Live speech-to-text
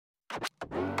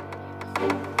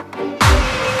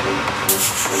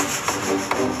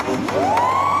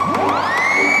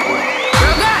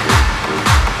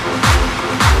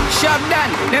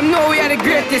Them know we are the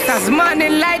greatest. As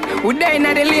morning light, we dying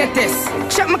at the latest.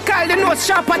 Shot me call the notes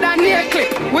sharper than nail clip.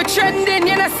 We trending,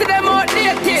 you know see them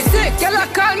outdated. Sick, y'all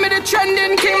call me the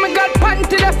trending king. Me got pan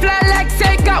to the fly like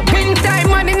SIKKA. Win time,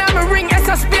 money now me ring.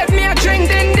 SSP me a drink,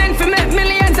 din for make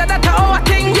millions of that our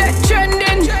thing. Yeah,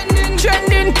 trending,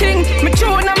 trending king. Me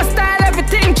tune on my style,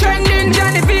 everything trending.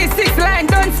 Johnny V6 line,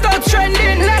 don't stop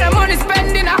trending. Lot of money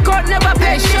spending, I can't never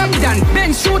pay. Shotgun,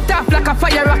 then shoot off like a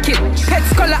fire rocket. Head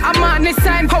scholar, I'm on this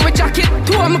sign, how we jacket.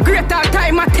 Two of my great all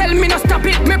time, I tell me no stop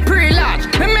it. Me pre-large,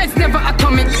 me meds never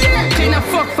atomic. Yeah, clean a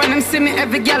fuck when them see me,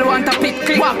 every girl want a pick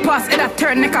click. Walk past, head a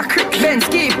turn, neck a crick. Benz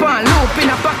keep on, loop in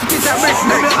a pocket is a rest.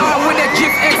 Double R with a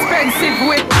jeep, expensive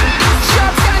whip.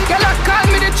 Shotgun, girl I call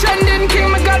me the trending king.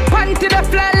 Me got pan to the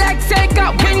fly like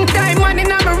SIKKA. Wing time, money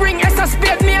now me ring.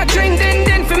 SSP me a drink,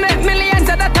 din for make millions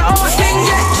of that our thing.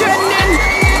 Yeah, trending,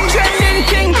 trending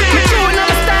king. Me tune on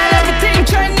my style, everything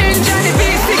trending. Johnny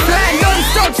V6 line, don't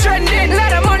stop trending.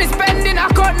 Lot of money spending, I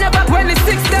can't never. When the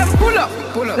six them pull up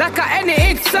like a any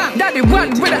hit song. Daddy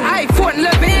one with an iPhone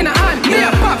 11 in a hand. Me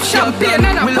a pop champagne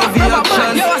and a pop rubber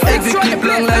band. Yo, I every clip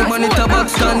long like money tabac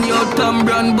stand. Yo, Tom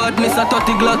brand badness a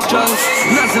 30 Glock strong.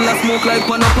 Nozzle a smoke like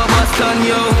pan up a Boston.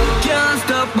 Yo, can't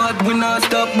stop but we not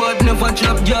stop but never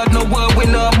chop yard. No war we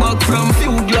not back from.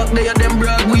 Few Glock they are them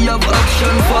brag we have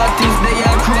option. 40s they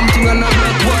are chrome thing and a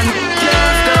black one.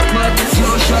 Can't stop but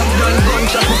yo shotgun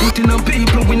gunshot we put in on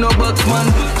people we no box man.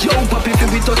 Yo papi fi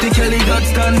we 30 Kelly got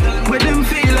stand. Where them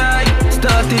feel like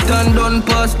start it and done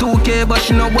past 2K but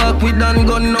she no walk with dan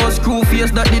gun no screw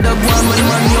face that did a one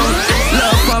man yo.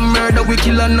 Laugh and murder we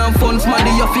kill and no funds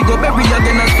money you fi go bury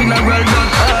again as funeral done.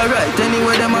 Alright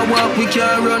anyway them a walk we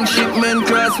can't run shipment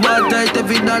cross water tight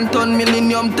every dan ton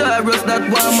millennium terrorists that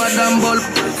warmer than bulb.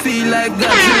 Feel like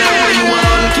Godzilla you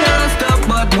all can't stop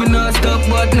but we not stop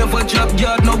but never chop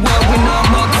yard no war we not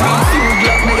back from. Few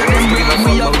Glock they are them bring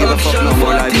we have option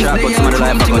for things they are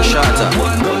something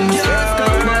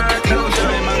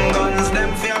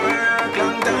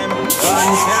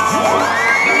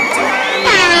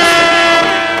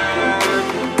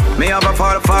me have a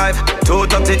 45,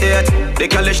 238. The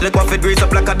Kalish lick off it grease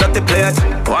up like a dirty plate.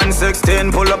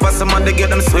 116, pull up as somebody get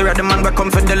them swear at the man back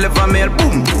come for deliver mail.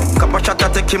 Boom, cup of shot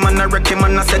I take him and I wreck him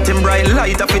and I set him bright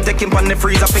light. If we take him on the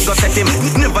freezer, I go set him.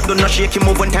 Never do no shake him,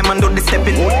 move one time and do the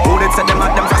stepping. Who did set them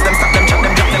at them fast, them stop them, chop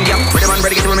them, drop them, yeah. Ready man,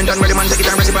 ready get the women done, ready man, take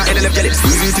it and ready man, head left, get it.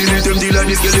 Easy till it, them deal and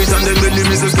this skeleton, and then when the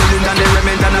miss a skeleton, and they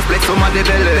remain and I split some of the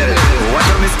belly. What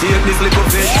a mistake, this little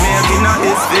fish making at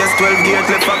his face. 12 gate,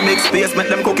 left up big space,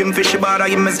 make them cook him fishy bar,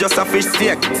 him is just a fish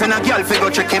steak. Send a girl fi go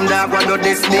check him dog, what do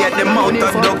this date? The mouth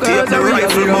of duct tape, the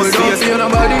rifle bust face. You know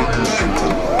like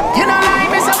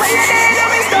me, so when you dead,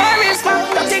 let me stories for.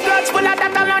 Dirty girls full of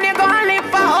that alone, you gon' live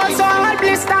for. Also all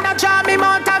blister, no charm me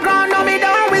mount a ground, no me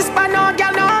don't whisper, no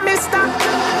girl, no mister.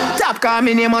 Top call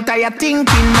me name out of your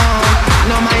thinking mouth.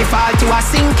 No my fault, you a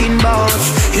sinking boat.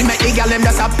 You make the girl them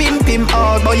just a pimp him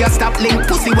out, but you stop link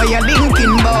pussy where you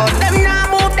linking bout. Them now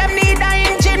move, them need a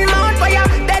engine mount for you.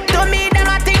 Dead to me, them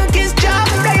I think is job.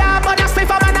 They are but I sleep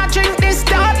and I drink this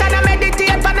stuff and I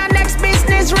meditate on the next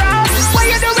business route. What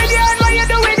you do with you? What you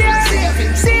do with you?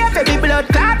 See if the blood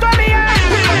clot for me.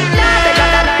 Now they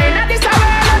got the line and this a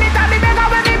world and it a me beg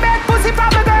when me beg pussy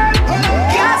from a girl.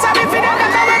 Can't stop me for them that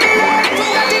when me late.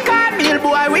 That you can't meal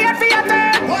boy wait for your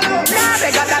turn. Now they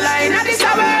got the line and this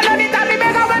a world and it a me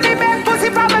beg when me beg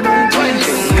pussy from a girl.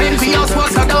 Envious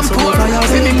was a dumb poor.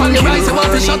 See me on the rise, I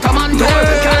want to shut a man door.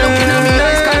 Can't look in me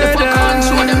eyes, can't the fuck on.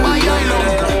 Show them why I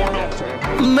love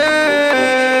murder.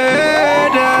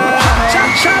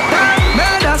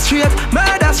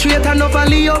 Murder straight, and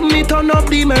overly up me turn up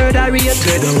the murder rate.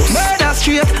 Murder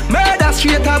straight,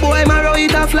 a boy marrow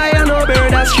it a fly and no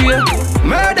murder straight.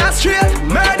 Murder straight,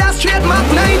 Mac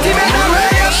 90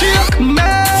 murder straight.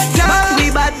 Murder,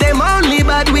 we bad them only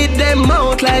bad with them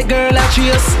mouth like girl a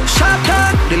chase. Shot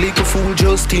on, the little fool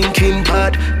just thinking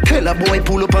bad. Tell a boy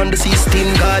pull up on the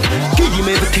system guard. Give him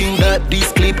everything that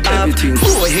this clip have.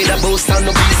 Boy head a boss and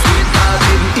no be straight bad.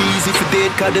 Easy for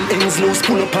dead cause them ends loose.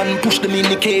 Pull up and push them in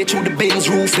the cage through the Benz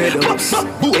roof.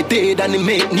 Boy dead and he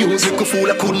make news. Little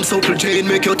fool I couldn't supple chain.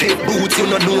 Make your take boots, you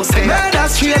not know say. Murder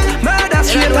straight,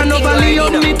 and overly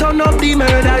on me turn up the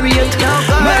murder rate.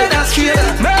 Murder straight, a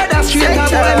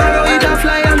boy marrow it a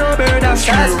fly and no murder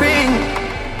straight.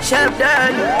 shop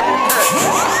done.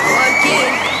 One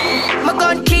king. My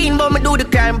gun clean, but me do the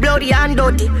crime bloody and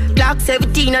dirty. Glock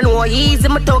 17 and no easy,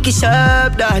 my talkie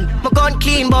sharp done. My gun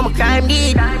clean, but my crime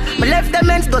need. My left them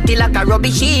ends dirty like a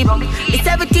rubbish heap. It's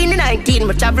 17 and 19,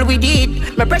 my travel with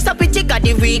it. My press up with you got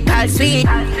the recall sweet.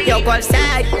 Yo, go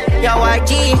outside, yo,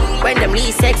 RG. When them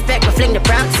least expect, I fling the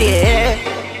proxy, yeah.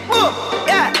 Boom,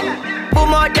 yeah.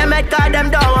 Boom out them head, cause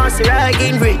them don't want to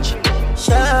RYGIN rich.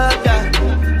 Sharp done.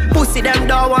 Pussy them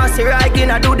don't want to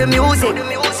RYGIN, I do the music.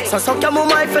 So suck your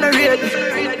mama if you don't rate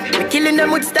me. Me killing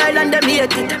them with style and them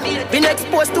hate it. Been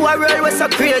exposed to a world where so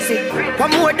crazy.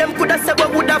 One more them coulda said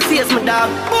what woulda face me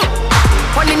dog.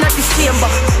 One in the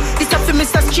chamber. This a fi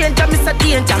Mr. Stranger, Mr.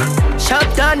 Danger. Sharp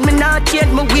down, me not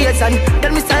change my ways. And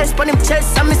tell me size pon him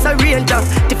chest and Mr. Ranger.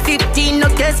 The 15 no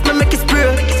guess me make it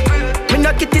spray. Me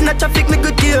knock it in the traffic, me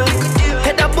good deal.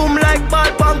 Head a boom like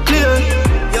ball pump clear.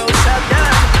 Yo, sharp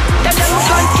down. Them my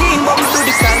gun king, but me do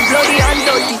the crime bloody and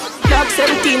dirty. Glock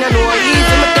 17 and no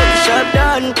easy, my touch shop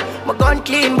done. My gun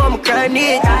clean, but my crime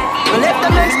neat. My left the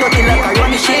men's dirty like a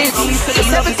running shit. The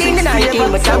 17 and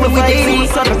 19, my time with it.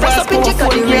 Press up in chicken,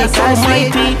 the race so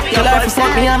mighty. Your life is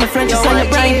like me, I'm a French, you say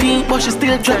you're brighty. But she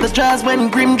still drop the jaws when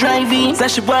grim driving.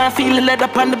 Says she wanna feel the leather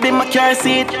on the bin my car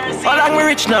seat. How long we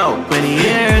rich now? 20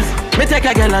 years. Me take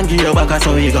a girl and give you back,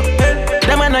 so we go.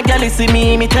 Them and a girl see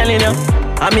me telling you.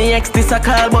 And me ex this a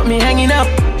call but me hanging up.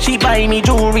 She buy me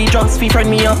jewelry just fi friend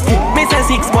me up. Me say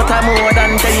 6 but I'm more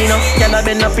than 10 enough. Girl I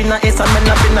been up in a S and me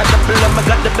up in a double. And I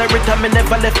got the berry time me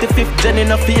never left the 5th gen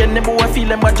enough. For any boy feel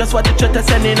them but just what the church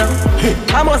send enough.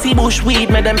 I must see bush weed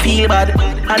make them feel bad.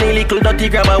 And a little dirty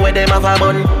grabber where them have a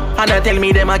bun. And I tell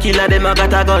me them a killer them a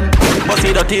got a gun. But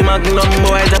see dirty magnum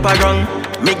boy up a ground.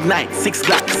 Midnight, 6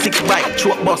 Glock, 6 bike,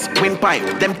 choke bus, windpipe,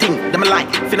 them thing, them a line,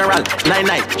 funeral,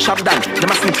 9-9, shop done,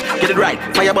 them a sleep, get it right,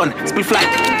 fire bun, spill flight.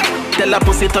 Tell a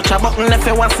pussy touch a button if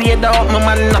you want see it out. My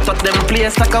man not touch them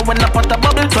place like a when I pot a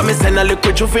bubble. So me send a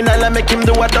liquid juvenile and make him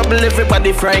do a double.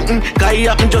 Everybody frightened, guy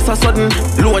happen just a sudden.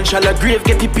 Low shall a grave,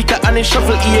 get the picker and a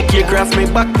shuffle. AK grass me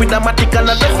back with a matic and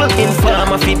a duffel.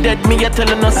 Informer fi dead, me a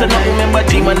telling us and I remember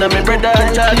G-Man and me brother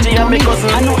Charlie and me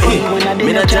cousin.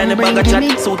 Me not trying to bag a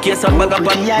chat, suitcase and bag a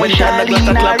pan. When time the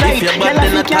Glock a clap, if you're bad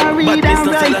then attack. Bad means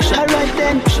no sell a shot. Alright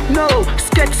then, no,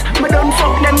 skets, me don't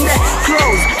fuck them there.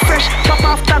 Clothes, fresh, pop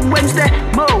off tag Wednesday.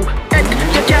 Mo, head,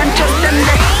 you can't trust them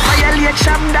there. Violate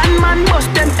shop, dan man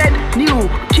bust them head. New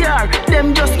car,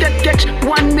 them just get catch.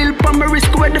 1 mil per my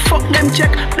wrist, where the fuck them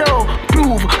check. No,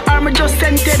 prove, army just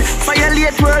scented.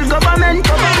 Violate world government.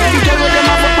 The girl with them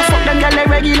a fuck them girl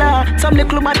regular. Some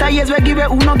little matter years we give it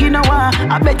who no give no one.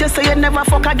 I bet you say you never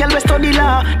fuck a girl we study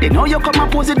law. They know you come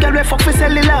and pose it girl we fuck for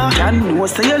cellular. Can know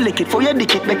say you lick it for your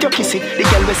dick it, make you kiss it. The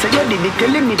girl we say you did it,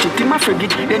 telling me it, him a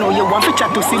frigate. They know you want to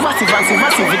chat to see massive.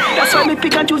 That's why me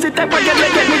pick and choose the type of girl we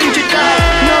get me digital.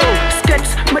 No,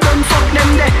 skets, me don't fuck them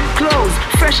there. Clothes,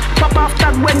 fresh, pop off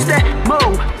tag Wednesday. Mo,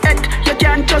 head, you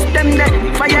can't trust them there.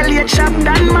 Violate shop,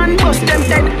 dan man bust them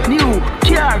dead. New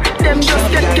car, them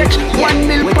just get catch. 1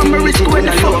 mil per my wrist, where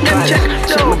the fuck them check.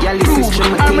 No, prove,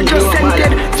 I'm just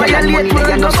scented. Violate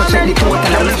world government.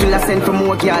 I'm still a send for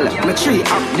more girl. Me tree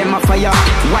up, them a fire.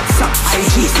 WhatsApp,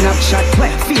 IG, Snapchat,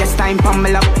 FaceTime from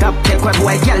my laptop. Take web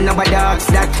boy, girl, nobody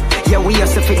asks that. Yeah, we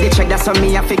used to fit the check, that's on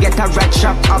me, I forget a rat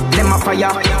shop up, them a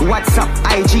fire. WhatsApp,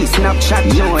 IG, Snapchat,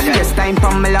 no, FaceTime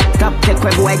from my laptop. Take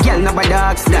web boy, girl, nobody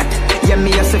asks that. Yeah,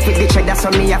 me used to fit the check, that's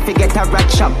on me, I forget a rat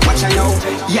shop. Watch I know.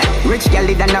 Yeah, rich girl,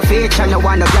 it than a feature. No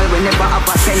one a girl, we never have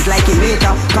a cent like a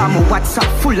later. Come on, WhatsApp,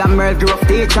 full of murder of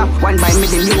teacher. One by me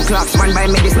the new clocks, one by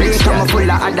me the sneaker. I'm full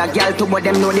of other girl to but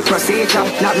them know the procedure.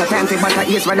 Not no time for butter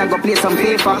ears, rather go play some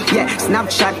paper. Yeah,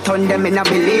 Snapchat, turn them in a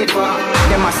believer.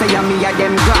 Them a say me a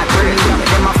them god.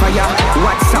 Them a fire,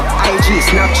 WhatsApp, IG,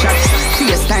 Snapchat,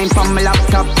 FaceTime from my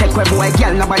laptop. Take web boy,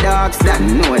 girl, nobody asks that.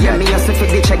 No, yeah, me used to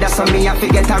fit the cheddar, so me I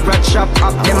forget a rat shop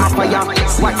up. Them a fire,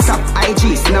 WhatsApp,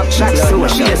 IG, Snapchat,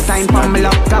 FaceTime from my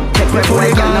laptop. Take web boy,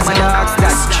 girl, nobody asks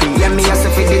that. Yeah, me used to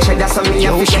fit the cheddar, so me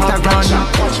I forget a rat shop.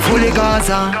 Fully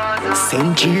Gaza,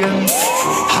 St. James,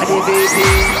 Hadi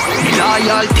baby.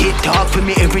 Loyalty talk for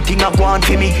me, everything I want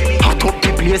for me. Hot up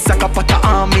the place like a pot of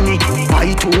harmony.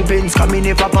 Buy 2 Benz, come in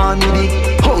never born with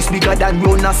it. House bigger than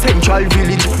run a central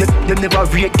village. Them never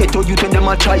rate ghetto youth when them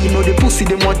a try. You know the pussy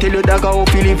them want tell you that how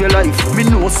you live your life. Me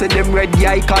know say them red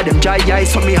eye, call them dry eye.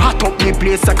 So me hot up the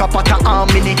place like a pot of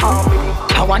harmony.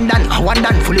 I want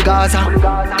done, fully Gaza.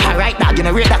 Alright dog, you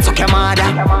know rate that suck your mother.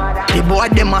 The boy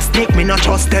them a snake, me not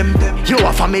trust them. You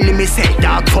a family, me me say,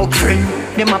 dog fuck friend.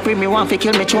 Them a pray me want fi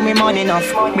kill me, show me money enough.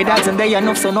 Me dads and they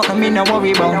enough, so nothing me no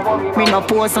worry about. Me no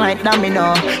pose like that, me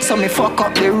no. So me fuck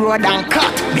up the road and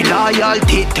cut. Me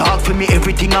loyalty talk for me,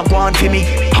 everything I want for me.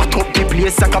 Hot up the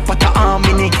place like a pot of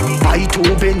harmony. Buy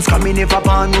 2 Benz, cause me never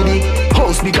born with it.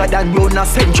 House bigger than round a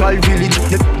central village.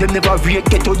 Them never rate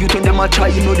ghetto youth when them a try.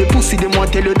 You know the pussy, them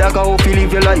want tell you that how to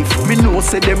live your life. Me know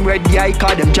say them ready, I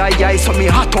call them Jahvillani. So me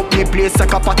hot up the place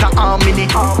like a pot of harmony.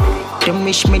 Them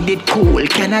wish me did cool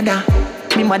Canada.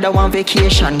 Me mother want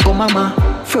vacation, go mama.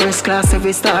 First class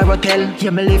every star hotel.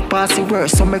 Yeah, me live past the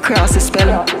worst, so me cross the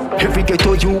spell. Every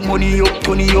ghetto you money up,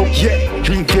 Tony up. Yeah,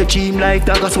 live your dream life,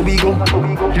 that's how we go.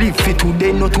 Live for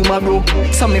today, not tomorrow.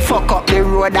 So me fuck up the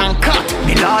road and cut.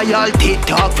 Me loyalty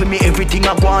talk for me, everything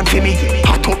I want for me.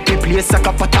 Hot up the place like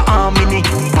a pot of harmony.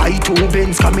 Buy 2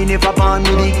 Benz, cause me never born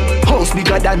with it. House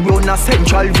bigger than round a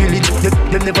central village.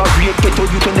 Them never rate ghetto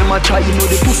you when them a try. You know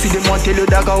the pussy, them want tell you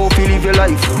that how to live your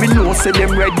life. Me know say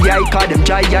them ready, I call them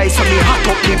Jahvillani. So me hot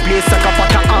up the place like a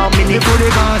pot of harmony. For the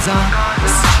Gaza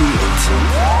street,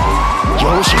 yo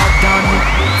shot down,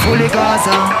 fully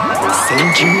Gaza,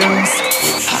 St. James,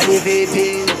 Hadi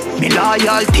baby. Me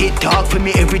loyalty talk for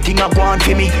me, everything I want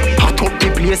for me. Hot up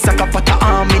the place like a pot of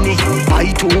harmony.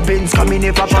 Buy 2 Benz, cause me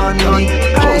never born with it.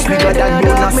 House bigger than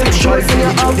round a central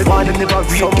village. The one them never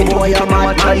real get away from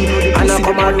my try. And I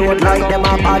come a road like them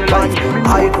a bad man.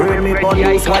 I grade me bun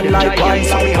use one like one.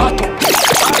 So me hot up.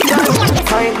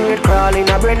 Fine grade crawling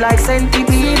a bread like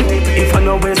centipede. If I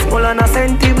know what's full on a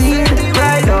centipede.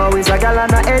 Right now is a gal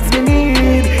and a heads me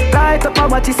need. Light up how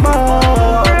much is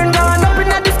small. Burn down up in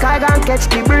the sky and catch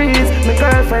the breeze. My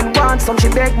girlfriend wants some, she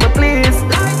beg me please.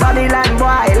 Babylon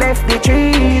boy left the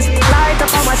trees. Light up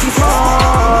how much is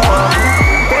small.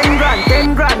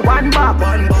 10 grand, 1 bob.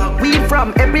 We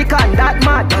from Epicon, that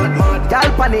mad. Gal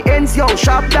pan the ends, yo,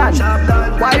 shop done.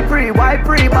 Why pre,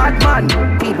 bad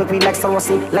man. People feel like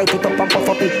Sarossi, light it up and puff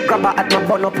up it. Grab a at my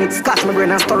bun up it, scotch my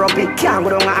brain and stir up it. Can't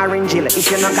go down a orange hill if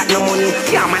you not got no money.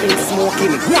 Can't man eat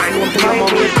smoking, wine up to your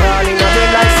mommy. Calling a bit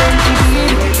like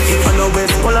centipede. If I know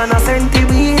it's full on a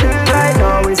centipede. Right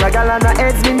now is a gal and a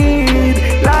heads me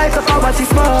need. Light up how much is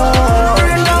small.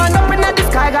 Burn down up in the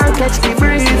sky and catch the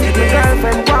breeze. My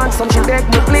girlfriend wants some, she beg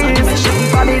me please.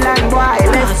 Babylon boy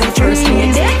left the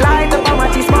trees. Light up how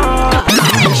much is small.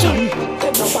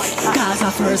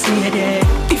 Gaza first lady.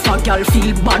 If a girl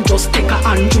feel bad, just take a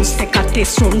hand, just take a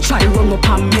test run, try run up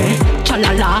on me.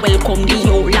 Chalala, welcome the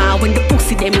yola. When the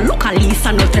pussy them locally,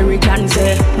 and not arrogance.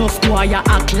 No boy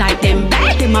act like them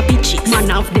bad, them a bitches.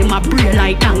 Man of them a brain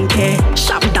like donkey.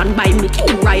 Shop done by me,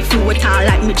 2 rifle with her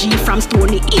like me G from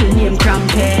Stony Hill name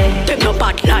Crampy. Them no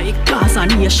bad like Gaza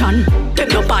nation. Them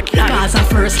no bad like Gaza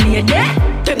first lady.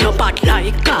 Them no bad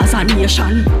like Gaza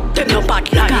nation. Them no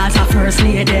bad like Gaza first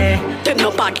lady. Them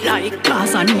no bad like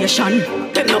Gaza nation.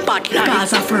 Them no bad like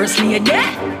Gaza first lady.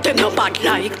 Them no bad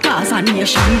like Gaza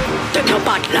nation. Them no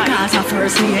bad like Gaza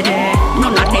first lady.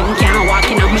 None of them can walk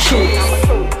in on my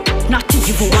shoes. Not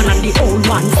even one of the old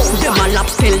ones. Them a lap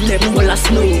tell them all a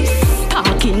snooze.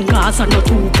 Talking Gaza not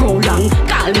too prolong.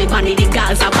 Call me Bunny the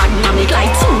Gaza bad mommy.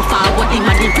 Like too far what them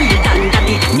a the real dan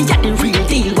daddy. Me a the real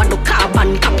deal. What the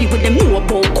carbon copy with them know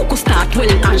about Coco start well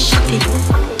and shotty.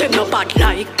 Them no bad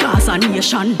like Gaza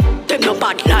nation. Them no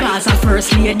bad like Gaza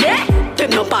first lady. Them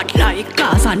no bad like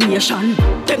Gaza nation.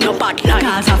 Them no bad like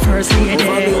Gaza first lady.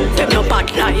 Them no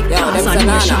bad like Gaza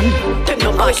nation. Them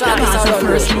no bad like Gaza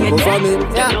first lady.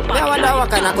 Yeah, I wonder what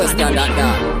kind of question that.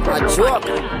 A joke.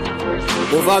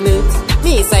 Government,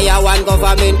 me say I want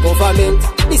government.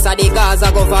 This a the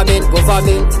Gaza government.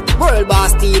 World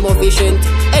boss team efficient.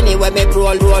 Anyway me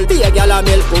roll, be a gal a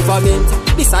milk government.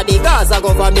 This a the Gaza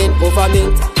government.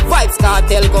 Vibes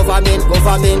cartel government.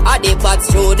 A the bad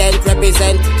student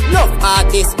represent. Love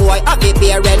artist boy, a the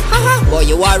parent. Boy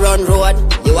you a run road,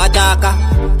 you a talker.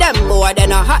 Them boy they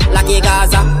no hot like a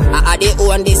Gaza. They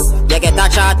own this, you get a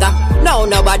charter. Now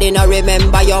nobody no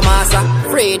remember your massa.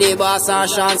 Free the boss and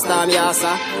Sean Storm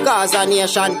Yasa. Gaza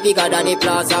nation bigger than the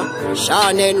plaza.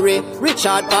 Sean Henry,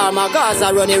 Richard Palmer.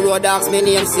 Gaza run the road dogs, me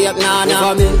name save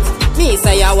Nahnaa. Government, me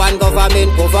say I want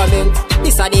government.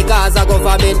 This a the Gaza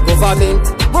government.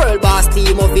 World boss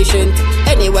team efficient.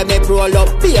 Anyway me roll up,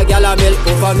 be a gal a milk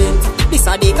government. This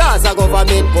a the Gaza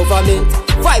government.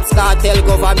 Vibes cartel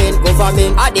government.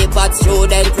 A the bad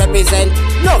student represent.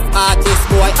 Love artist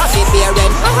boy, a the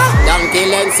parent. Donkey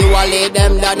lens you a lay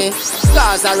them daddy.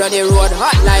 Gaza run the road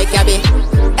hot like a bee.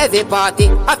 Every party,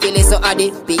 I feel it so addy.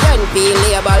 PNP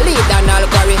labor lead and all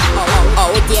quarry.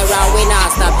 Out here and we not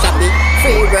stop choppy.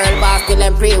 Free world boss till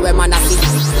them pray when man a see.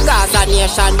 Gaza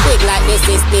nation big like the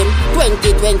system.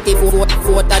 2024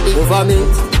 vote of the government.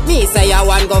 Me say I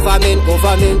want government.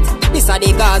 This a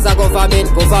the Gaza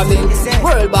government.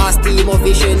 World boss team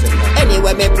efficient.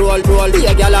 Anyway me roll, be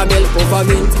a gal a milk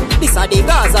government. This a the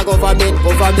Gaza government.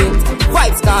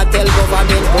 Vibes cartel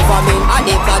government. And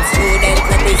the bad student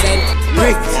represent.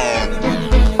 Brick.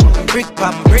 Brick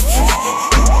pam brick.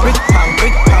 Brick pam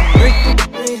brick pam brick.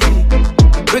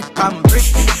 Brick pam brick.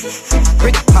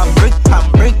 Brick pam brick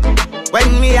pam brick.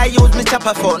 When me I use me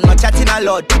chopper phone, no chatting a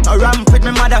lot. No ramp with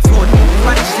me mother phone.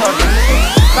 Spanish love.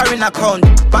 Foreign account,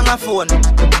 bang a phone.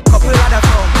 Couple other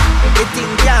phone. The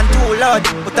thing can't too loud.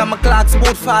 But I'm a clock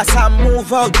boot fast and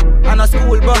move out. On a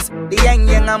school bus, the young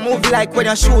I move like when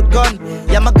you shoot gun.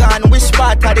 Yeah, my gun, which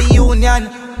part of the union?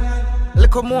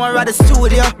 Look more at the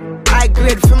studio. I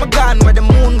grade from a gun where the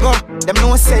moon go. Them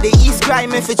no say the East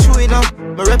crime if it's true enough.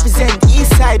 Me represent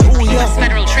East Side, ooh yeah. U.S.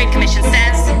 Federal Trade Commission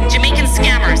says Jamaican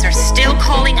scammers are still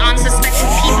calling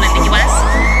unsuspecting people in the U.S.,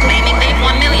 claiming they've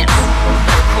won millions.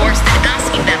 But of course, they're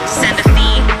asking them to send a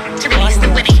fee to release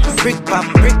the winnings. Brick pam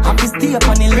brick. Have to stay up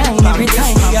on the line every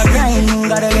time we are grind.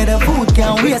 Gotta get the food,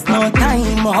 can't waste no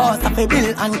time. Horse have a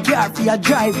bill and car for your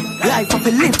drive. Life of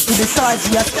a lift to the stars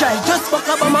we are strive. Just fuck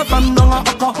up on my fam down a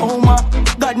Oklahoma.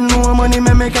 God no money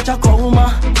me make catch a coma.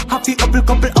 Happy couple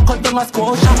I cut down a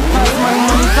Scotia. Cause my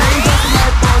money fly just my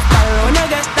postal. When I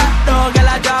get that dog, girl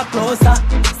I draw closer.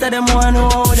 Say them wanna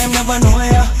know, them never know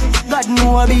ya. God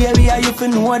know baby, you fi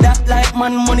know that. Like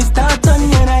man money start on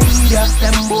you and I hear ya.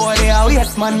 Them boy they a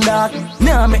waste man dog.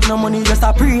 Nah make no money just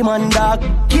a pre-man dog.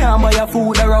 Can't buy a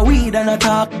food or a weed and a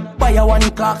talk. Buy a one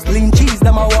clock, lean cheese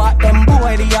them a walk. Them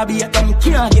boy they a beat them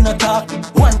can't get no talk.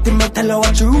 One thing me tell you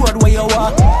watch the road where you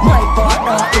walk. My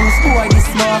partner is boy this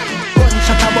smart.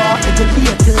 Gunshot a bar, every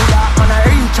day till dark. Man I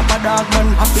reach up a dog, man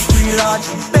happy to large.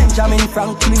 Benjamin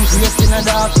Franklin grace in a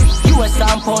dog. US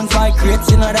and pounds by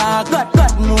crates in a dog.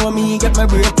 God know me, get my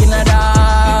break in a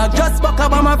dog. Just buck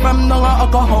up on my from down a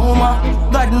Oklahoma.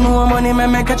 God know money, me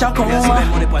make catch a coma.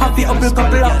 Happy up a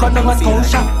couple of cut down a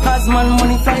Scotia. Cause man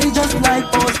money fly just like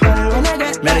postal. When I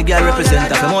get me the girl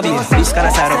represent for money. This kind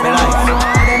of side of my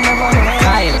life.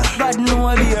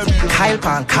 Kyle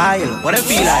pan Kyle, what it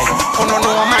feel like? Oh no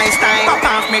my style. Pop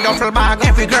off me duffel bag,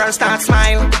 every girl start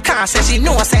smile. Cause say she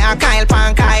know say a Kyle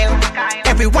pan Kyle.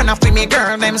 Every one of me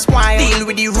girl them spoil. Deal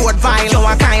with the road vile, yo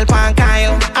a Kyle pan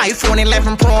Kyle. iPhone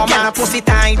 11 Pro, my pussy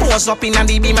tight. Pose up in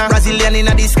the beamer, Brazilian in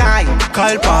the sky.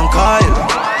 Kyle pan Kyle,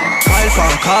 Kyle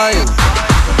pan Kyle.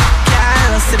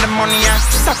 See the money,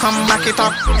 so come back it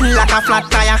up like a flat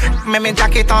tire. Me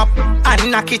jack it up and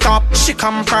knock it up. She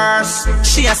come first,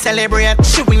 she a celebrate.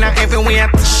 She win her everywhere.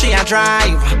 She a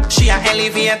drive, she a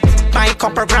elevate. Buy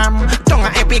copper gram, tongue a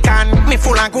epic and me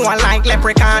full and go like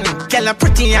leprechaun. Girl a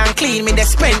pretty and clean, me they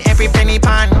spend every penny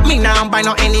pan. Me now buy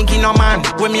no any no man.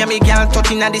 When me and me girl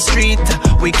touching at the street,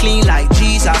 we clean like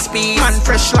Jesus peace. Man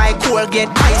fresh like Coil, get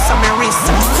ice on my wrist.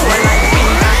 Cool like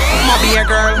finger, ma be a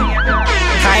girl.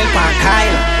 Kyle pan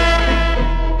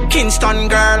Kyle, Kingston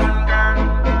girl.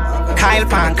 Kyle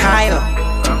pan Kyle.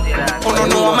 Oh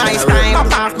no my style.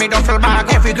 Pop off me duffel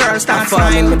bag, every girl start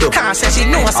smile. Can't say she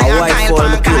knows say a Kyle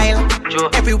pan Kyle.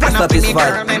 Every one of me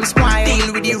girl them spoil.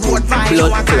 Deal with the road vibe, you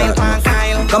a Kyle pan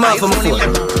Kyle. Come out for my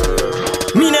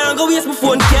phone. Me nah go waste my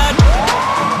phone card.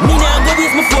 Me nah go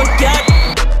waste my phone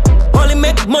card. Only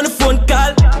make money phone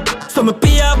call. So me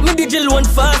pay up me digital one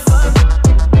fast.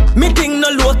 Me think no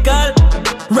local.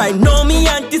 Right now me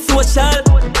anti-social.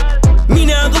 Me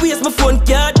nah go waste my phone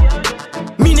card.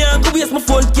 Me nah go waste my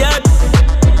phone card.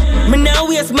 Me nah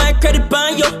waste my credit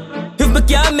on you. If me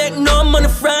can't make no money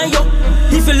from you.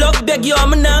 If you look beg you,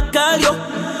 I'ma not call you.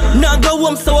 Nah go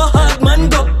home so a hard man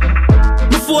go.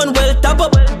 My phone well top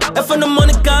up. If I no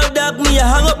money call dog, me a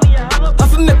hang up.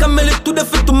 Have to make a million today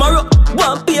for tomorrow.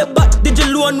 One pay back,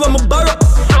 digital loan when me borrow.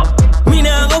 Me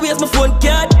nah go waste my phone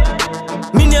card.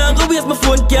 Me nah go waste my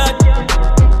phone card.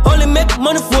 Only make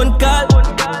money phone call.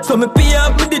 So me pay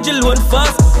up me digital one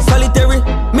fast. Solitary,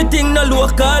 me think no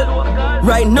local.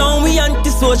 Right now we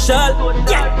anti-social.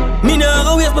 Yeah. Me nah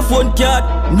go waste my phone card.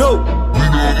 No. Me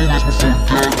nah go waste my phone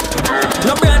card.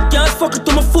 No broadcast fuck it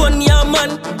to my phone, yeah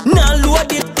man. Nah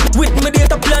load it with my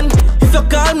data plan. If you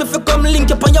call me, if you come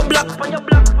link up on your block.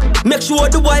 Make sure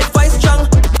the Wi-Fi strong.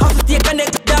 Have to take a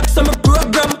next dark so me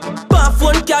program. Bar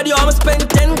phone card you I'ma spend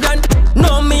 10 grand.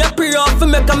 No me a pre-off to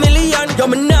make a million. Yo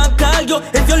me nah call you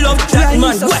if you love chat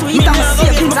man. So sweet and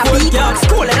safe in a beat.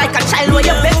 School like a child where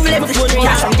you best left the street.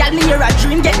 Some gal me hear a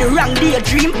dream, get the wrong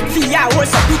daydream. Feel ya hold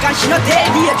so big and she not tell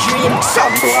daydream.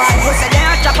 Some boy go say they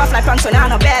a drop off like from son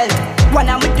on a belt. One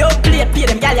of me dope plate, pay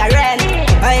them gal ya rent.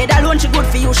 I head alone, she good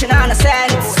for you, she not a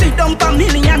sense. Sit down for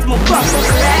millions, my fuck for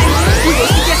friends. We go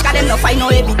see case, cause them no find no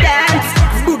evidence.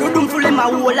 Do full in my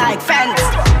whole like fence.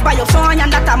 By your son and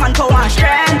that a man power and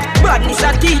strength. Badness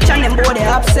a teach and them both they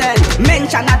absent.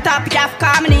 Mention a topic, have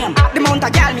call me name. The amount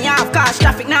of gal me have cause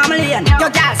traffic now me lane.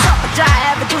 Your gal suck a dry,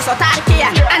 every two so tight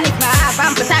can. And if me have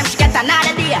ample time, she get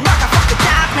another day. Rock a fuck the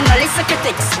talk, me no listen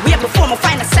critics. Wait before me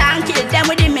find a song, kill them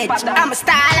with image. I'm a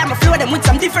style, I'm a flow them with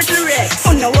some different lyrics.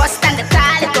 On the worst stand the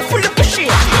tile, it go full of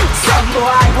shit. Some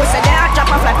boy, who say they a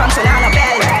drop off like from Solana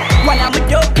Bell. One of me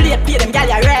dope plate, pay them gal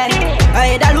ya rent.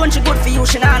 I head alone, she good for you,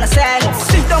 she not a sense.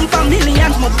 Sit down for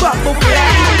millions, my buck book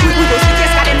rent. We go see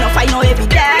case, cause them no find no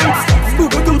evidence.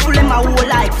 Do full in my whole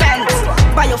like fence.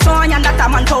 By your son and that a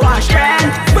man power and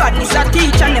strength. Badness a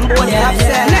teach and them both they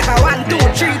absent. Never 1, 2,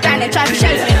 3 times they try to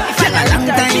shelf me. If you're not long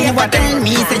time you a tell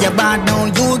me, say you're bad now.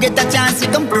 You get a chance,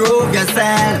 you can prove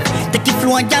yourself. Take it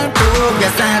flow and y'all prove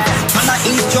yourself. Follow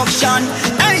instruction,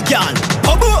 hey y'all,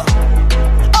 bubble.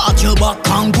 Arch your back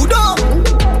and go down.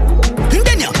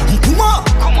 Then you come on.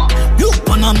 Look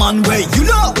on a man where you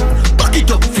love. Back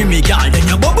it up for me, girl. Then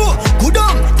you bubble, go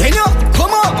down. Then you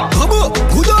come on, bubble,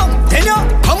 go down. Then you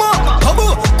come on,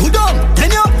 bubble, go down.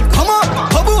 Then you come on,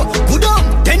 bubble, go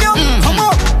down. Then you come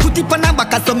on. Put it on a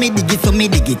back, so me dig it, so me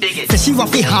dig it. So she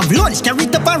want to have lunch, carry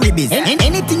it up a ribbies.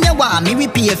 Anything you want, me we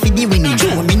pay for the winning.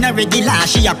 True, me not regular,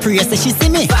 she a pray, so she see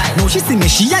me. No, she see me,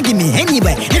 she a give me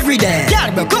anywhere, every day.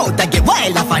 Girl, broke out, I get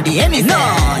wild off of the enemy. No,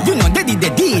 you know they did the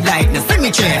deed like the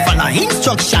cemetery. Follow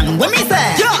instruction, when me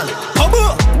say, girl,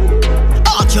 bubble,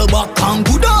 arch your back and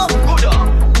go down.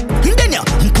 Then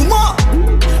you come on,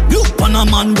 look on a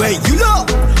man where you love.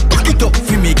 Back it up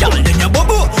for me, girl. Then you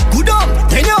bubble, go down.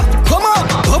 Then you come on,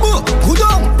 bubble, go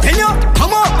down. Then you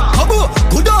come on, bubble,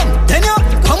 go down. Then you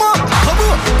come on,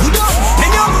 bubble, go down.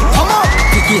 Then you come on.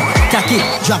 Pick it, tack it,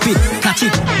 drop it, catch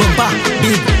it, bumper,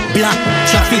 big, black,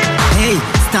 traffic. Hey,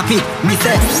 stop it, me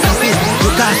say, stop it. You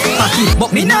can't pack it,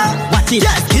 but me now watch it.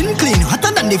 Yeah, skin clean,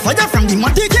 hotter than the fire from the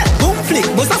matic. Yeah, boom flick,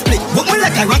 bust a split, but me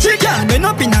like a ratchet. Yeah, bend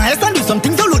up in a house and do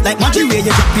something to look like magic. Where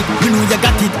you drop it, you know you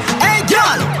got it. Hey,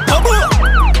 girl, bubble,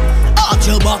 arch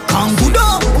your back and go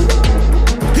down.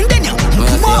 Then you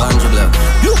come on,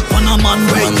 look on a man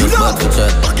where you love.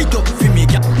 Back it up for me,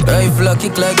 girl. Rifle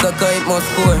kick like a kite must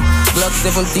score. Glock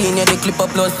 17, yeah, they clip a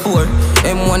 +4.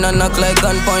 M1 and knock like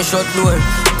gun punch shot door.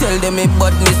 Tell them me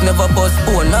badness never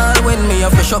postpone. All when me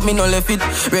have to shot me no left it.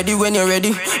 Ready when you're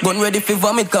ready. Gun ready for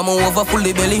vomit, come on over full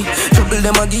the belly. Trouble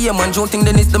them a game and joking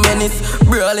then it's the menace.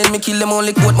 Brawling me kill them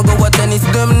only quote me go a tennis.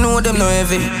 Them know them no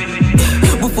heavy.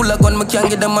 We full of gun, me can't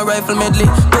get them a rifle medley.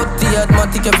 30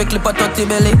 automatic, every clip a 30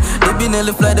 belly. They be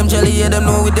nearly fly them jelly, yeah, them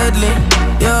know we deadly.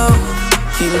 Yo,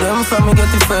 kill them from me get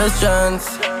the first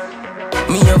chance.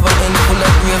 Me have a end full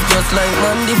of grave just like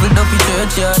man devil up in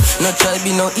churchyard. Not try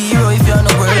be no hero if you're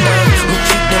no word out. Me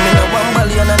treat them in a one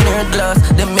bally and a nerd glass.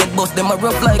 Them make bust them a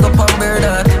rough like up on bird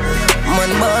art.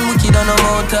 Man born wicked and a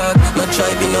mouth talk. Not try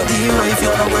be no hero if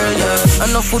you're no world yard.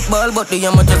 And no football but they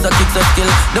amateurs a kicks a skill.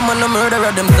 Them man a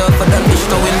murderer themselves for them wish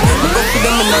to will. Me go for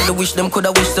them in all the wish them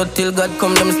coulda wished so till God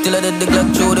come them still a dead the Glock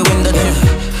through the window there.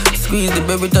 Squeeze the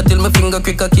berry till my finger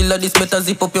quick a killer. This better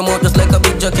zip up your mouth just like a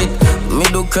big jacket. Me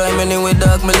do crime anyway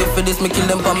dog, me live for this. Me kill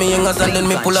them for me youngers and then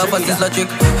me pull off a Sizzler trick.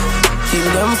 Kill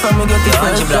them from me get the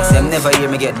first blocks, them never hear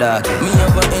me get dark. Me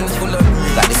have a ends full of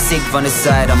got the sick on the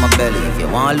side of my belly. If you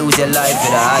wanna lose your life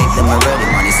with a hype, then I'm ready.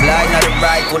 Man, it's like not the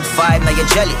right, put 5 now your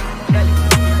jelly.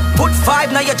 Put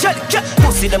 5 now your jelly.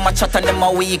 Pussy them a chat and them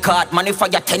a weak heart. Man, if I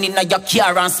get 10 in your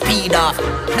car and speed off.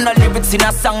 No lyrics in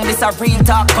a song, this a real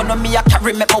talk. Gonna me a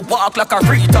carry, make me walk like a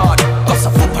retard. Cause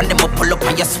I up and them a pull up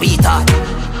on your sweetheart.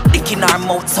 Dick in her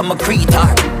mouth, so me greet her.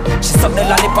 She suck the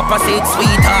lollipop and say it's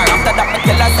sweetheart. After that me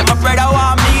tell her, say my brother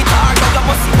want meet her. Girl, you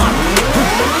must see man.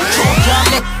 Choke your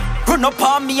neck. Run up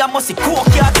on me, I must see coke,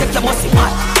 yeah, take your musty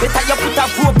man. Better you put a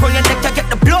rope on your neck, you get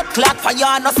the blood clot. Fire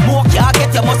and no smoke, yeah,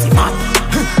 get your musty man.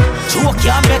 Choke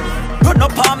your neck. Run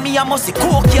up on me, I must see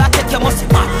coke, yeah, take your musty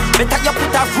man. Better you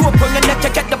put a rope on your neck,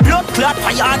 you get the blood clot.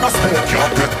 Fire and no smoke,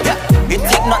 yeah. It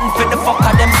take nothing for the fuck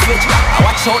of them switch. I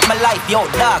watch out my life, yo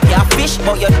dog, yeah fish.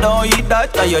 But you don't eat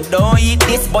that, or you don't eat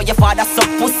this. But your father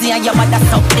suck pussy and your mother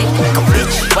suck dick,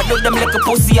 bitch. But do them like a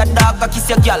pussy a dog, I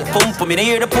kiss your girl, pump me, they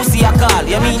hear the pussy I call.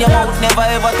 You mean your mouth never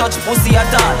ever touch pussy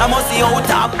at all. I must see out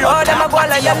of blood. Oh, them a go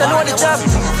like you know the job.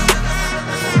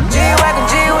 G-Wagon,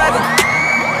 G-Wagon,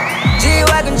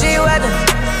 G-Wagon, G-Wagon,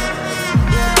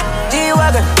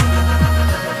 G-Wagon.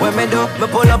 When me do,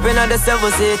 me pull up in on the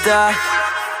 7-seater.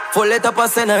 Full it up a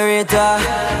generator.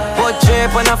 Put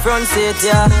drape on the front seat,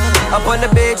 yeah. Up on the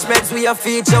beach beds we a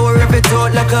feature. We rip it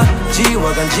out like a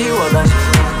G-Wagon, G-Wagon,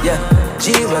 yeah.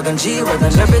 G-Wagon,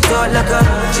 G-Wagon. Every thought like a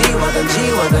G-Wagon,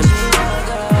 G-Wagon.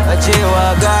 A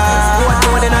G-Wagon. What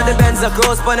more than the Benz a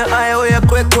cross on the highway.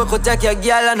 Quick, we take your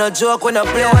girl and a joke when I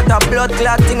play. What a blood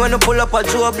clot thing when I pull up a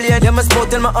Joe blade. Yeah, my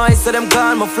smoke in my eyes so them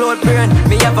gone, my float brain.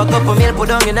 Me have a couple meal put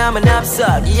down in my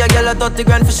knapsack. Yeah, girl a 30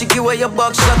 grand for she give away your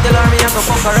box shot. Tell her me I can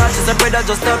fuck her out. She said, brother,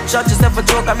 just stop shot. She said, for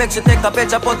joke, I make you take a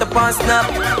picture, put the pan snap.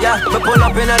 Yeah, me pull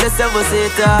up in the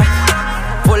 7-seater.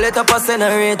 Pull it up a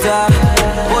generator.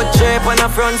 Put drape on the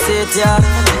front seat, yeah.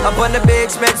 Up on the big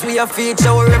specs, we a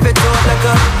feature. We rip it out like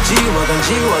a G-Wagon,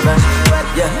 G-Wagon.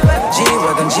 Yeah,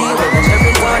 G-Wagon, G-Wagon.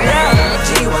 Every thought like a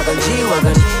G-Wagon,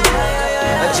 G-Wagon.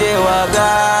 A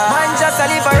G-Wagon. Man just a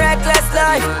live a reckless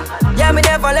life. Yeah, me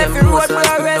never left the road for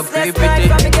a restless life.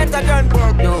 But me get a gun.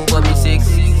 Yo, Bobby 6.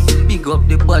 Big up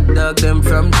the bad dog, them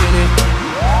from Trini.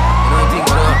 You know think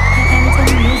about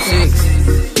 6.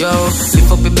 Yo,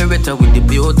 lift up a beretta with the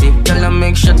beauty. Tell her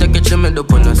make sure to get your made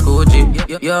up on a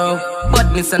scooty. Yo,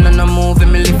 badness and a movie.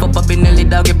 Me lift up a Benelli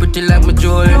dog, get pretty like my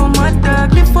Joey. Yo, my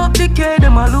dog, lift up the K,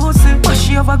 them a lose it. But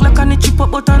she have a Glock and it chip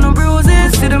up but on no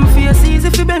bruises. See them faces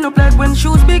if you bend up like when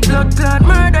shoes big blood clot.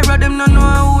 Murderer, them no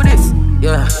know who this.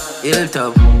 Yeah,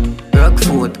 Hilltop,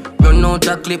 Rockford. Run out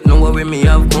a clip, no worry me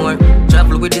have more.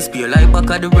 Travel with the spear like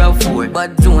back of the RAV4.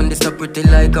 Bad zone, this so pretty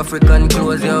like African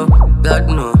clothes, yo. God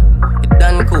no.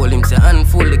 Dan call him say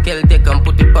handful the Celtic and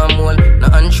put it on wall.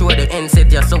 Now unsure the end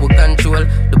set yeah so we control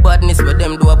the badness where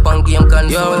them do up on game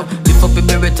console. Yo, lift up a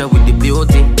beretta with the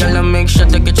beauty. Tell her make sure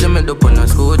to get your made up on a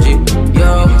scooty.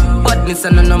 Yo, badness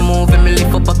and on a movie. Me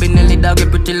lift up a Benelli dog,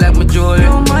 get pretty like my Joey.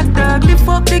 Yo, my dog, lift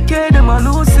up the K, them a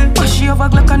lose it. But she have a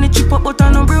Glock and it chip up but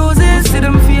on no bruises. See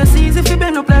them faces if you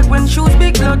bend up like when shoes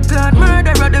big blood clot.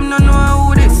 Murderer, them no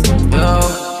know who this.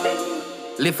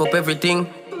 Yo, lift up everything.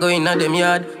 Go in at them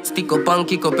yard, stick up and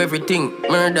kick up everything.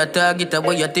 Murder target,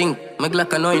 what you think? My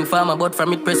Glock annoying farmer, but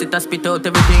from it press it and spit out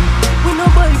everything. We no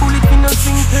buy bullet, we no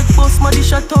sing. Head boss, money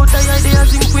shot out, I they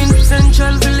as in Queen.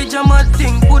 Central Village, a mad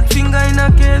thing. Put finger in a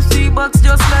KFC box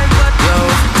just like that. Yo,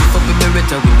 lift up a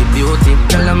beretta with the beauty.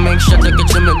 Tell her make sure to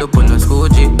get your made up on a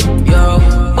scooty. Yo,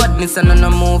 badness and on a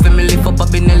movie. Me lift up a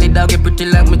Benelli dog, get pretty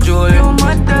like my Joey. Yo,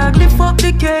 my dog, lift up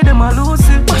the K, them a lose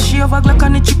it. But she have a Glock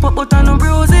and it chip up but on no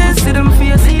bruises. See them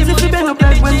faces if you bend up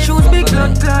like when shoes big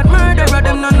blood clot. Murderer,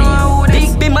 them no know who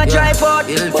this. Big be my drive out.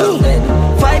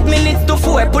 5 minutes to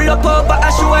 4, pull up over a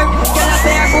shore. Can I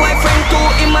say her boyfriend too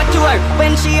immature?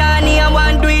 When she on here, I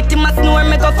want do it, he must snore.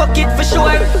 Make her fuck it for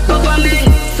sure. Government,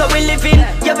 so we living.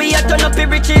 Yeah, we a turn up the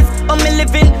riches. Oh, me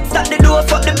living. Stop the door,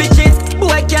 fuck the bitches.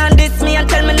 Boy can't diss me and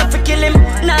tell me not to kill him.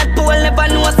 Not poor, never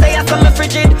know, say I saw me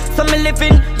frigid. So me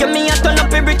living. Yeah, me a turn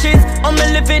up the riches. Oh, me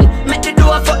living. Make the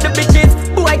door, fuck the bitches.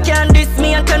 Boy can't diss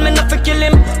me and tell me not to kill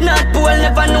him. Not poor,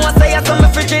 never know, say I saw me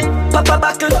frigid. Papa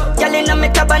buckle, girl in a me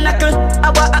tabernacle.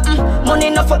 Our money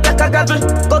no fuck like a gravel.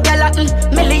 Go galatin,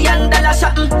 $1 million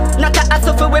shopping. Not a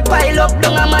hassle for we pile up,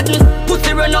 down a madden.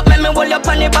 Pussy run up, make me hold up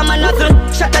on the bomb and nozzle.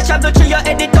 Shot a travel through your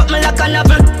head, it up me like a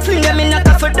novel. Fling them in a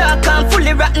coffee dark and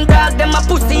fully rotten dog. Them a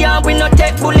pussy and we no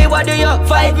take fully. What do you?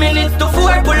 5 minutes to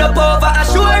 4, pull up over a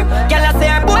shore. Girl I say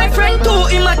her boyfriend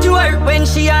too immature. When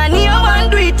she on here,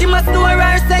 one do it, he must know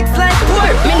her sex like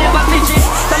poor. Me never fidget,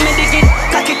 so me dig it.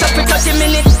 Cock it up for 30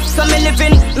 minutes. So me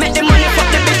living, make the money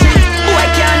fuck the bitches. Boy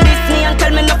can't diss me and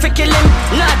tell me not to kill him.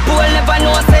 Not poor, never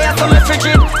know, say I saw me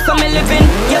frigid. So me living,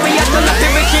 yeah we a turn up the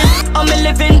riches. Oh me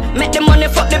living, make the money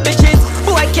fuck the bitches.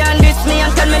 Boy can't diss me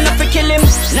and tell me not to kill him.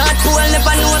 Not poor,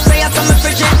 never know, say I saw me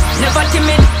frigid. Never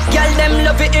timid, girl them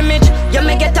love the image. Yeah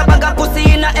me get a bag of pussy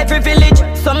in every village.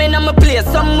 So me in my place,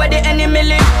 somewhere the enemy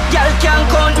live. Girl can't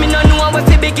count, me no know where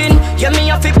to begin. Yeah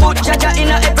me have to put Jaja in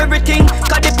everything.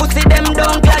 Cause the pussy them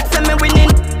don't glad say me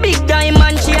winning. Big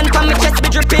diamond chain for me chest be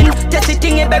dripping. Test the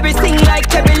thing, baby sing like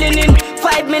Terry Linen.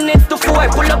 5 minutes to 4,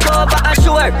 pull up over a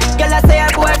shore. Girl I say her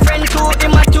boyfriend too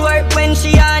immature. When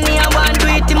she on here, want do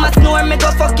it, he must snore. Me go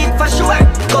fuck it for sure.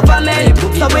 Government,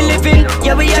 so we living.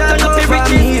 Yeah we are turn up the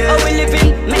riches. How we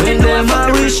living? When them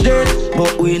a wish dead,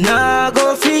 but we nah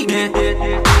go forget.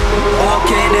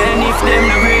 Okay then, if them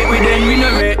no rate we then we no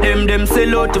rate them. Them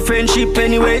sell out to friendship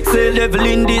anyway. Say devil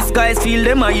in disguise, feel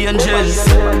them a angels.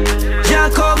 Jah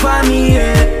cover me,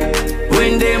 yeah.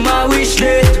 When them a wish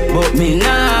dead, but me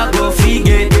nah go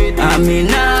forget. And me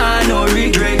nah no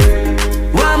regret.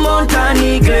 1 month of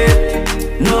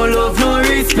neglect, no love, no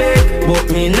respect. But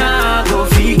me nah go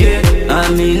forget.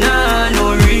 And me nah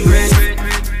no regret.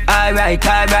 Alright,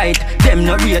 them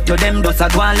no rate to them just a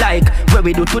go and like. Where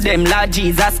we do to them, Lord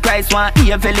Jesus Christ. One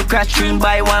early crash stream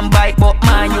by one bite. But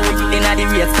man, you in a the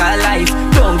race called life.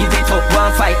 Don't give it up,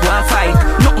 one fight.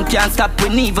 Nothing can't stop, we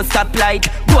never stop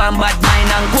light. Go and bad mind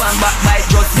and go and backbite,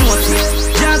 just know it.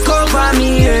 Just cover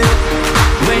me, yeah.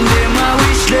 When them a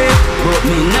wish they, but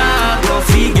me nah go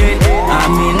forget,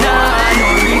 and me nah no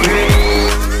regret.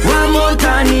 1 month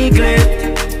of neglect,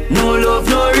 no love,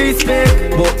 no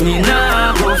respect, but me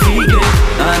nah go forget,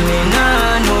 and me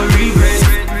nah no regret.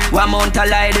 1 month of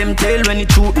lie them tell, when the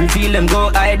truth reveal them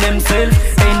go hide themselves.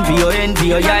 Envy,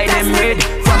 or hide them red.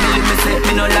 Family me set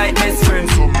me no like best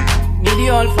friends. Did it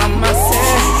all for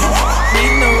myself,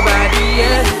 need nobody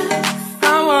else. I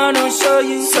wanna show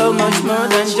you so much more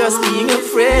than just being a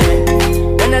friend.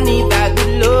 When I need that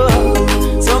good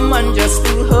love, someone just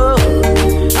to hold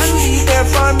and be there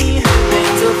for me,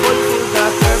 helping to fulfill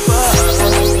that purpose.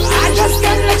 I just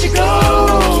can't let you go.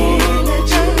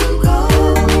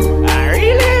 I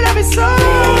really love you so.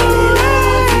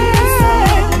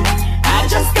 I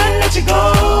just can't let you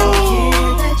go.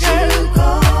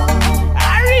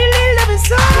 I really love you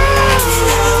so.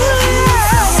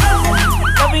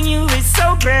 Loving you is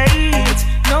so great,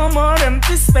 no more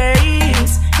empty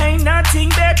space. Ain't nothing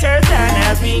better than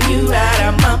having you out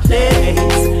of my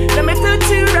place. Let me put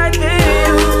you right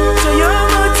there, so you're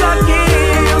not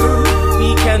talking. We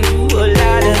can do a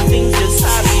lot of things just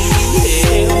having you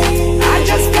here. I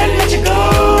just can't let you go.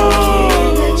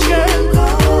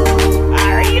 I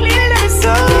really love you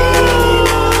so.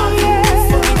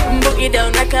 Book it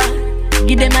down like a,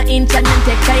 give them an inch and then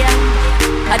take Cyaah.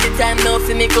 At the time now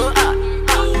for me go up.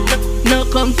 No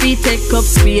comfy take up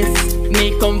space,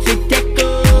 me comfy take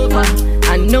over.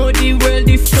 I know the world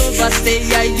is over, say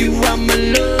yeah you are my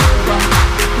lover.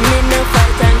 Me no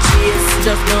fight and chase,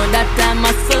 just know that I'm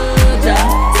a soldier.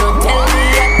 So tell me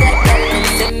that girl and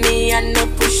say me I no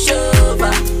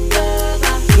pushover.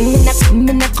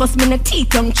 Me na cuss, me na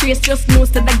teeth on trace. Just know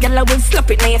so that girl I will slap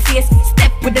it in your face.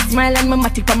 Step with a smile and my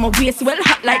matic on my waist. Well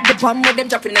hot like the bomb with them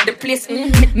dropping at the place.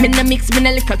 Me na mix, me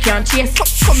na liquor can't chase.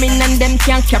 Come in and them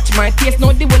can't catch my pace.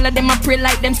 Know the whole of them I pray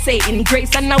like them say in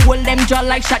grace. And I hold them jaw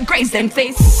like shot graze them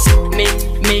face.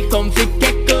 Me comfy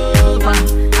take over.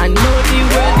 I know the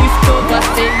world is over.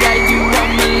 Say yeah you are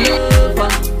my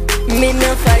lover. Me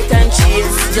no fight and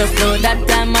chase, just know that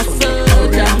I'm a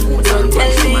soldier. Don't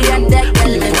tell me and that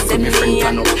girl and send me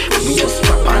and we just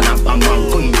strap on a bang bang,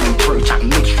 going to church and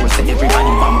make sure say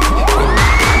everybody bam.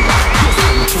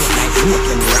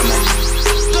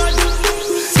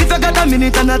 If I got a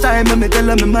minute and a time, me tell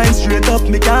them my mind straight up,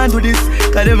 me can't do this.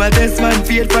 Cause them a test man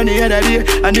fate from the other day.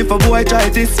 And if a boy try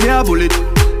this, me a bullet.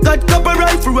 Got couple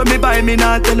rifle when me buy, me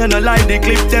not tell no lie. They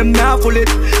clip them, me a full it.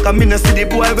 Cause me no see the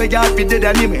boy where y'all fit dead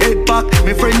and him head back.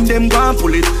 Me friend them gon'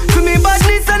 pull it. For me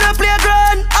badness and a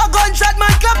playground, a gunshot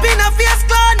man clap in a face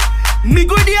clan. Me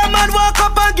good here man walk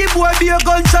up and give boy be a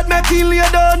gunshot, me kill you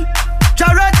done.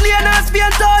 Jarrett lane and spear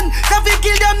done. If we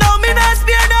kill them now, me not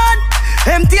spear none.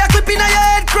 Empty a clip in a your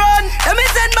head crown. Let me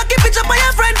send back a picture for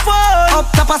your friend phone. Up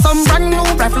top of some brand new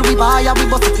rifle we buy, and we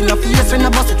bust it in your face when I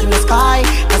bust it in the sky.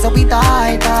 Cause we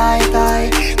die.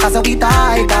 Cause we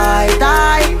die.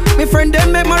 Me friend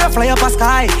them make me fly up a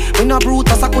sky. We no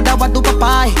brute us, I coulda what do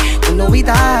papai. We know we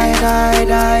die.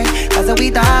 Cause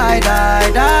we die.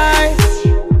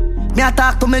 Me a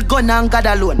talk to me gun and God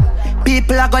alone.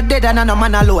 People a got dead and no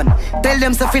man alone. Tell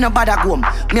them so finna bother home.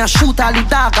 Me a shoot all the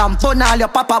dog and burn all your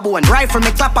papa bone. Rifle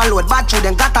me clap a load, bad through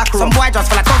them got a crew. Some boy just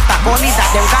full of tough talk, only that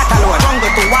them got a load.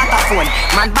 Jungle to water phone.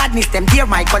 Man badness them dear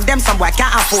mic, but them some boy can't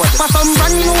afford. For some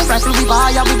brand new rifle we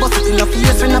buy, and we bust it in your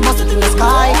face when I bust it in the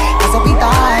sky. Cause we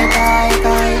die.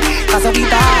 Cause we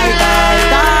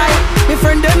die. Me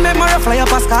friend them make me fly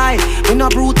up a sky. We no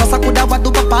brute us, I coulda what do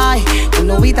papai. We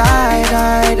know we die.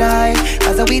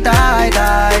 Cause we die.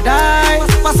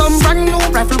 For some brand new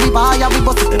rifle we buy, and we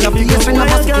bust it in your face when I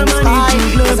bust it in the sky.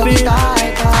 Cause we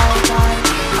die.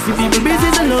 See people busy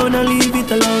alone and leave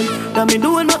it alone. Got me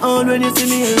doing my own when you see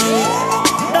me alone.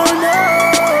 Oh no.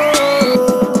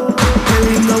 Tell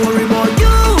him don't worry about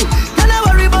you. Tell her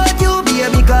worry about you,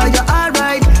 baby, cause you're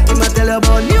alright. He might tell her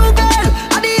about new girl.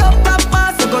 At the up top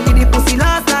pass, you gon' get the pussy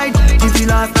last night. Easy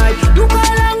last night. You call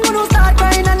and gonna start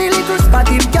crying, and the little spot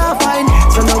him can't find.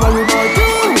 So don't worry about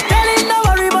you. Tell him don't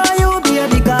worry about you,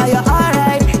 baby, cause you're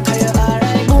alright.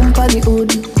 Boom pa the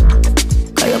hood,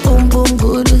 cause you're boom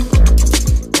good.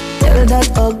 Tell that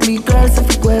ugly girl girls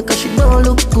if you work cause she don't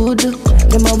look good.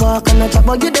 Them a walk and a chat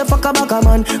but you dey fuck a back a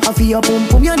man. I feel your pum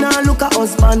pum you nah look a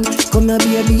husband. Come here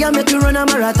baby I make you run a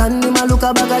marathon. Him a look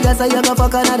a bag a gas and you go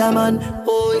fuck another man.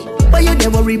 But you dey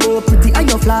worry about pretty and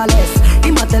you flawless.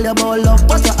 Him a tell you about love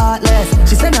but you heartless.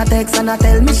 She send a text and a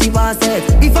tell me she wants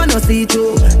sex. If I no see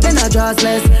you then I just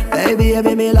less.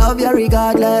 Baby me love you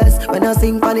regardless. When I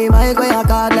sing funny mic where you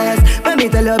cardless. Let me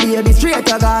tell you baby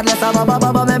straight regardless.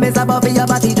 Baba me miss about for your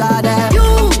body jada.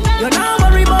 You not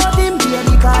worry about him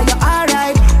baby cause you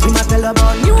alright. Him a tell you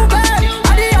about you girl.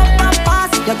 I the up and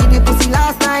pass. You give the pussy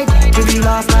last night. Give you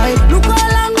last night. Look how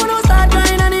long we don't start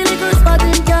trying and the little spot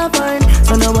him can't find.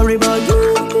 So no worry about you.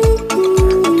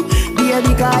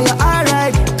 Baby cause you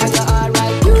alright. Cause you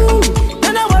alright. You.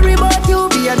 No worry about you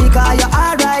baby cause you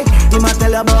alright. Him a tell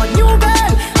you about you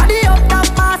girl. I the up and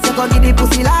pass. You go give the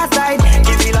pussy last night.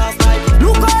 Give you last night.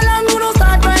 Look how long we don't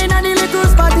start trying and the little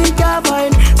spot him can't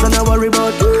find. So no worry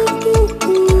about you.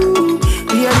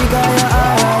 Baby cause you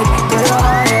alright. Cause you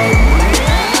alright.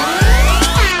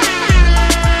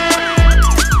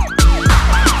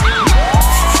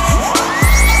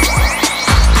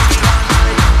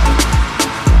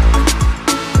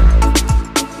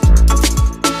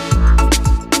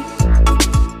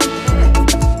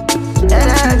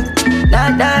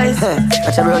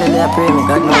 Watch a roll in there, pray me.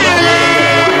 God knows I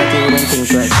don't think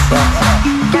twice.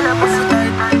 Get a pussy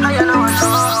tight, I you know what's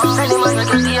any man you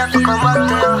get the have to come back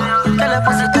to you. Get a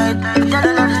pussy tight, tell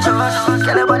her not to trust.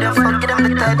 Get a body fuck, get them the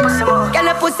tight pussy more. Get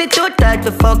a pussy too tight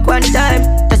to fuck one time.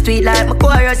 Just sweet like my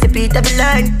chorus, repeat every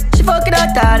line. She fuck it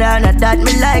out hard and that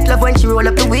me like. Love when she roll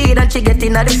up the weed and she get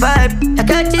in the vibe. I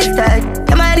catch it tight,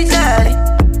 come on it's high.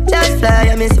 Just fly,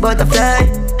 I miss butterfly.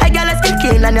 I got a skin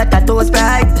kill and your tattoos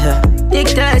bright. Big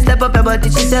time, step up your body,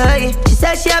 she say. She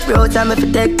says she have road time if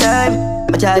it take time.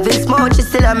 But driving smooth, she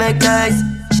still a make nice.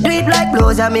 She do it like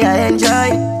blues and me I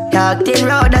enjoy. Talk thin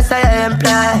road, that's how I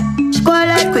imply. She go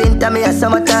like Quinta, me a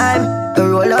summertime. The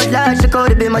roll out large, she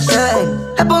could be my shine.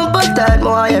 I bump on tight,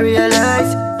 more I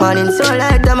realize. Morning so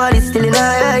light, the man is still in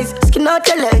her eyes. Skin out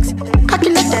your legs, cock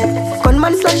in the head.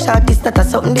 Gunman slash artist, that a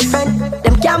something different.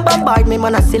 Them can't bombard me,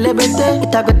 man, a celebrity.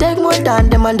 It a go take more than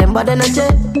them and them bad energy.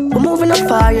 We moving up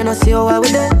far, you know, see how I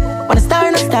with it. When I star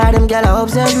in a star, them girl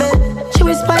observe me. She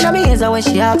whisper in my ears and when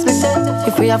she asks me, say,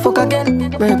 if we a fuck again, me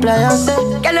reply and say,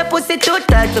 girl, a pussy too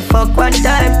tight to fuck one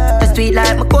time. Just sweet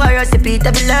like my chorus, repeat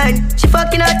every line. She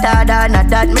fucking out hard and not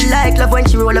that me like. Love when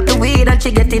she roll up the weed and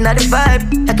she get in the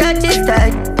vibe. I catch it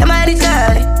tight, come on it's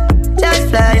high. Just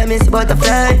fly, I miss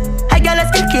butterfly. I got a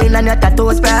skin kill and your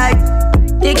tattoos bright.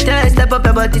 Big time, step up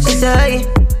your body, she say.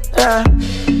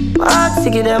 My heart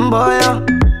sick of them boy,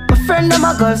 My friend and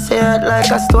my girl say it like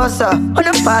a stosa. On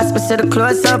the pass, me see the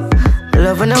close up.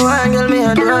 Love when the wine, girl, me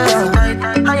adore ya.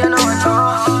 I you know what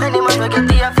you. Any man will get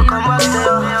the have to come back to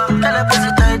you. Girl, a pussy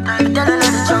tight, tell her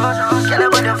not to charge. Girl, a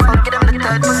body fuck, get them the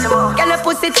tight pussy more. Girl, a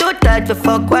pussy too tight to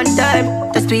fuck one time.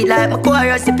 The sweet like my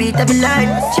chorus, repeat every line.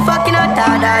 She fucking out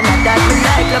hard and not that me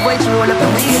like. Love when she roll up the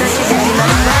weed and she get in the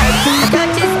vibe. I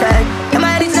catch it tight, come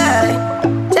on it's high.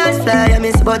 Just fly, I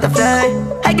miss butterfly.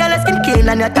 I got a skin kill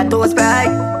and your tattoos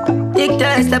bright. Big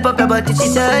time, step up your body, she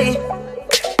say.